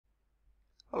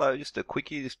Hello, just a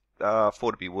quickie. Just thought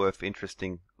it'd be worth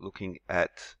interesting looking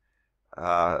at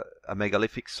a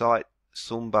megalithic site,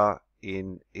 Sumba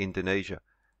in Indonesia.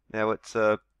 Now,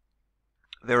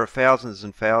 there are thousands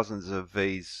and thousands of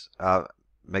these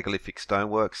megalithic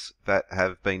stoneworks that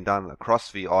have been done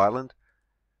across the island,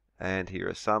 and here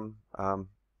are some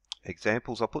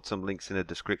examples. I'll put some links in the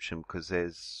description because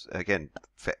there's again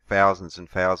thousands and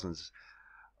thousands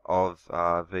of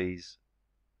these.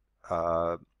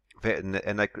 Uh,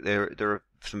 there are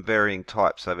some varying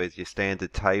types. So there's your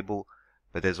standard table,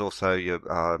 but there's also your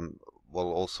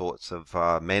all sorts of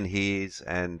menhirs,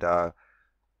 and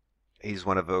he's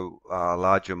one of the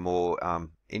larger, more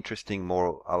interesting,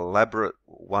 more elaborate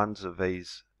ones of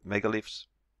these megaliths.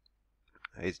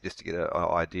 Is just to get an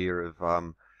idea of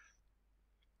I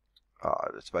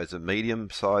suppose the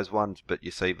medium-sized ones, but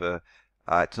you see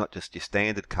it's not just your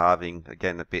standard carving.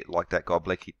 Again, a bit like that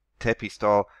Göbekli Tepe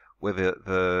style, where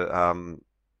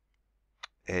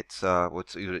it's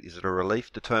is it a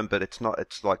relief term? But it's not.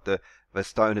 It's like the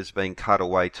stone has been cut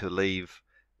away to leave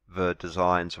the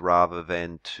designs rather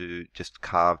than to just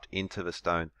carved into the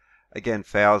stone. Again,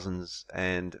 thousands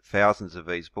and thousands of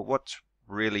these. But what's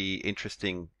really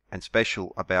interesting and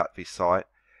special about this site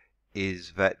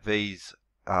is that these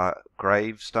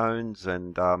gravestones,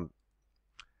 and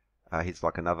here's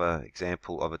like another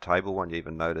example of a table one. You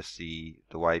even notice the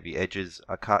way the edges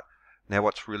are cut. Now,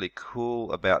 what's really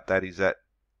cool about that is that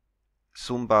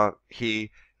Sumba here,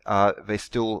 they're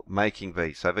still making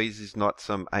these. So these is not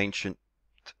some ancient,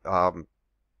 lost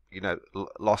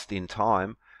in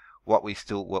time. What we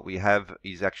have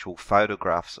is actual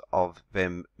photographs of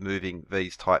them moving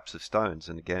these types of stones.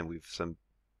 And again, with some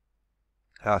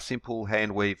simple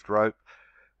hand-weaved rope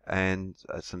and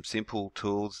some simple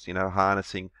tools,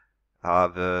 harnessing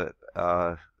the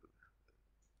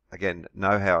again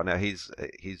know-how. Now here's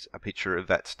a picture of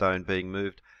that stone being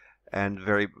moved, and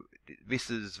this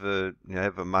is the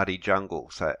muddy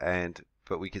jungle.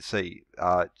 But we can see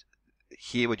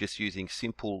here we're just using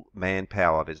simple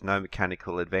manpower. There's no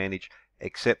mechanical advantage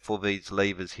except for these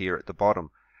levers here at the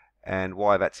bottom. And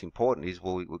why that's important is,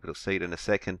 well, we're going to see it in a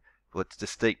second. Well, it's the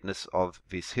steepness of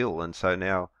this hill, and so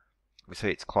now we see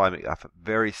it's climbing up a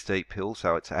very steep hill,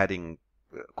 so it's adding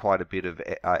quite a bit of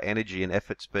energy and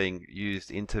efforts being used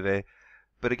into there.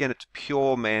 But again, it's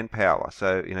pure manpower.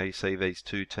 So you see these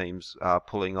two teams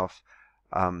pulling off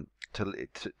to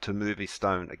move this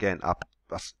stone again up.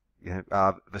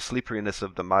 The slipperiness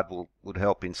of the mud would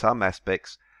help in some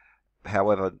aspects.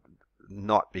 However,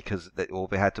 not because they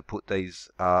had to put these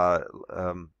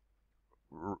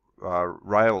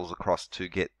rails across to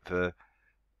get to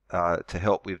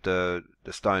help with the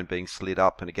stone being slid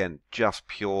up, and again, just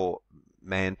pure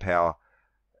manpower.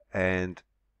 And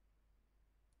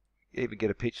you even get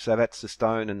a picture. So that's the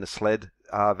stone and the sled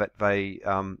that they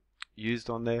used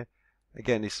on there.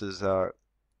 Again, this is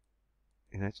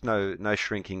it's no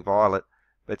shrinking violet,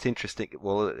 but it's interesting.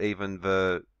 Well, even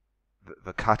the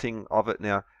cutting of it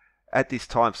now at this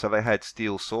time. So they had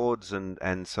steel swords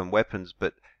and some weapons,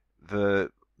 but the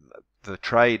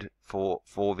trade for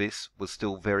this was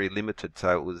still very limited.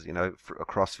 So it was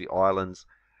across the islands,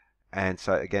 and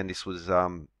so again this was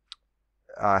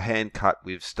hand cut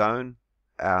with stone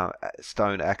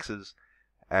axes,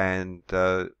 and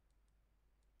where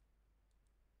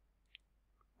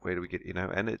do we get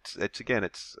and it's again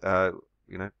it's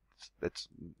it's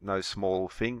no small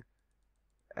thing.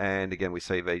 And again we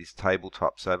see these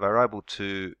tabletops, so they're able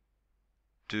to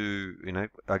do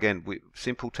again with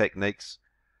simple techniques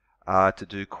to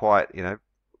do quite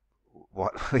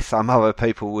what some other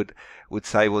people would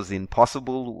say was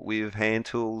impossible with hand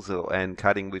tools and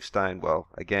cutting with stone. Well,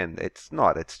 again, it's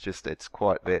not. It's just it's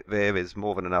quite there. There's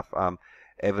more than enough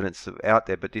evidence out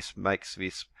there, but this makes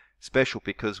this special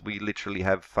because we literally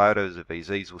have photos of these.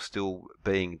 These were still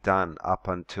being done up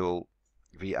until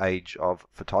the age of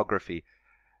photography,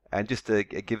 and just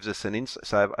it gives us an insight.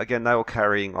 So again, they were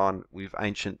carrying on with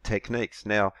ancient techniques.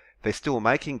 Now, they're still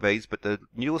making these, but the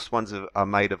newest ones are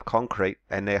made of concrete,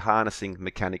 and they're harnessing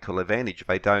mechanical advantage.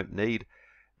 They don't need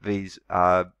these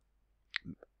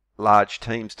large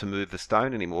teams to move the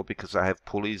stone anymore because they have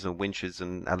pulleys and winches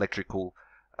and electrical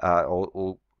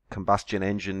or combustion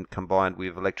engine combined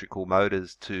with electrical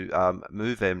motors to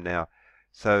move them now.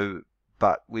 So,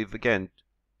 but with the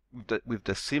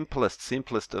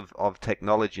simplest of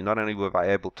technology, not only were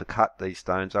they able to cut these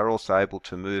stones, they're also able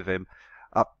to move them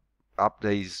up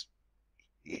these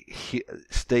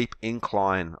steep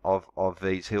incline of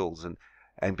these hills, and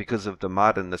because of the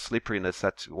mud and the slipperiness,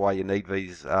 that's why you need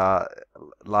these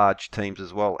large teams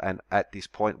as well. And at this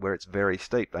point where it's very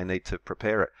steep, they need to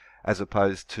prepare it, as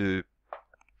opposed to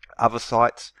other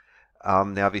sites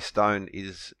Now this stone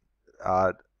is,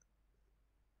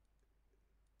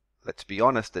 let's be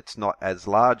honest, it's not as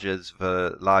large as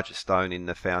the largest stone in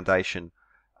the foundation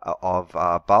of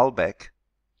Baalbek.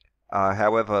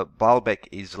 However, Baalbek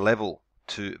is level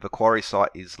to the quarry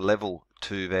site, is level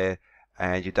to there,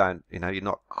 and you don't, you're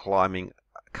not climbing,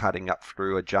 cutting up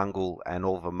through a jungle and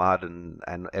all the mud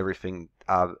and everything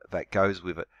that goes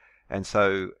with it. And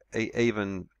so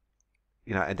even,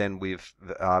 and then with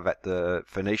that the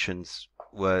Phoenicians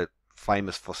were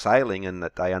famous for sailing, and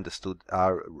that they understood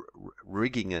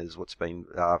rigging is what's been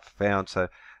found. So,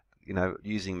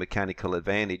 using mechanical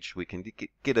advantage, we can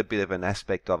get a bit of an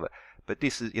aspect of it. But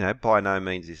this is, by no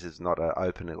means, this is not an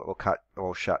open or cut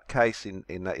or shut case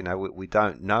in that, we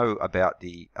don't know about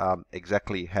the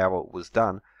exactly how it was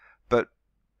done. But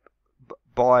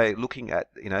by looking at,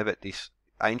 that this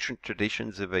ancient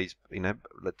traditions of these,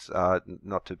 let's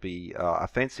not to be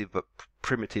offensive, but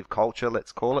primitive culture,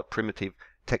 let's call it, primitive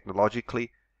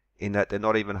technologically, in that they're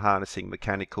not even harnessing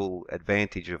mechanical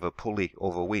advantage of a pulley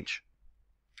or a winch,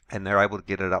 and they're able to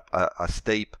get it up a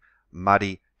steep,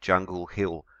 muddy jungle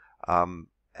hill.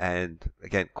 And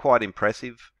again, quite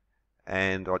impressive.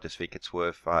 And I just think it's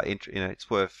worth, it's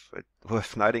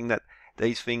worth noting that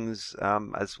these things,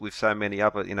 as with so many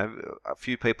other, a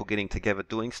few people getting together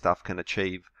doing stuff can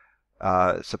achieve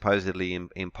supposedly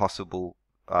impossible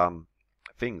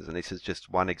things, and this is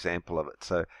just one example of it.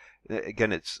 So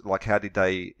again, it's like, how did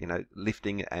they,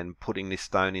 lifting and putting this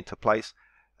stone into place?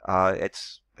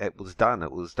 It was done.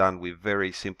 It was done with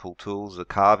very simple tools. The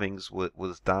carvings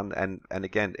was done, and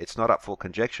again, it's not up for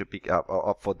conjecture,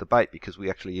 up for debate, because we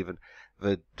actually, even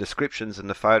the descriptions and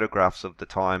the photographs of the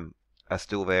time are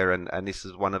still there, and this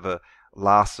is one of the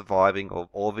last surviving,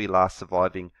 or the last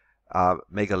surviving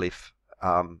megalith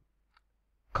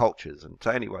cultures. And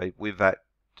so anyway, with that,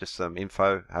 just some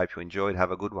info. Hope you enjoyed.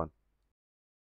 Have a good one.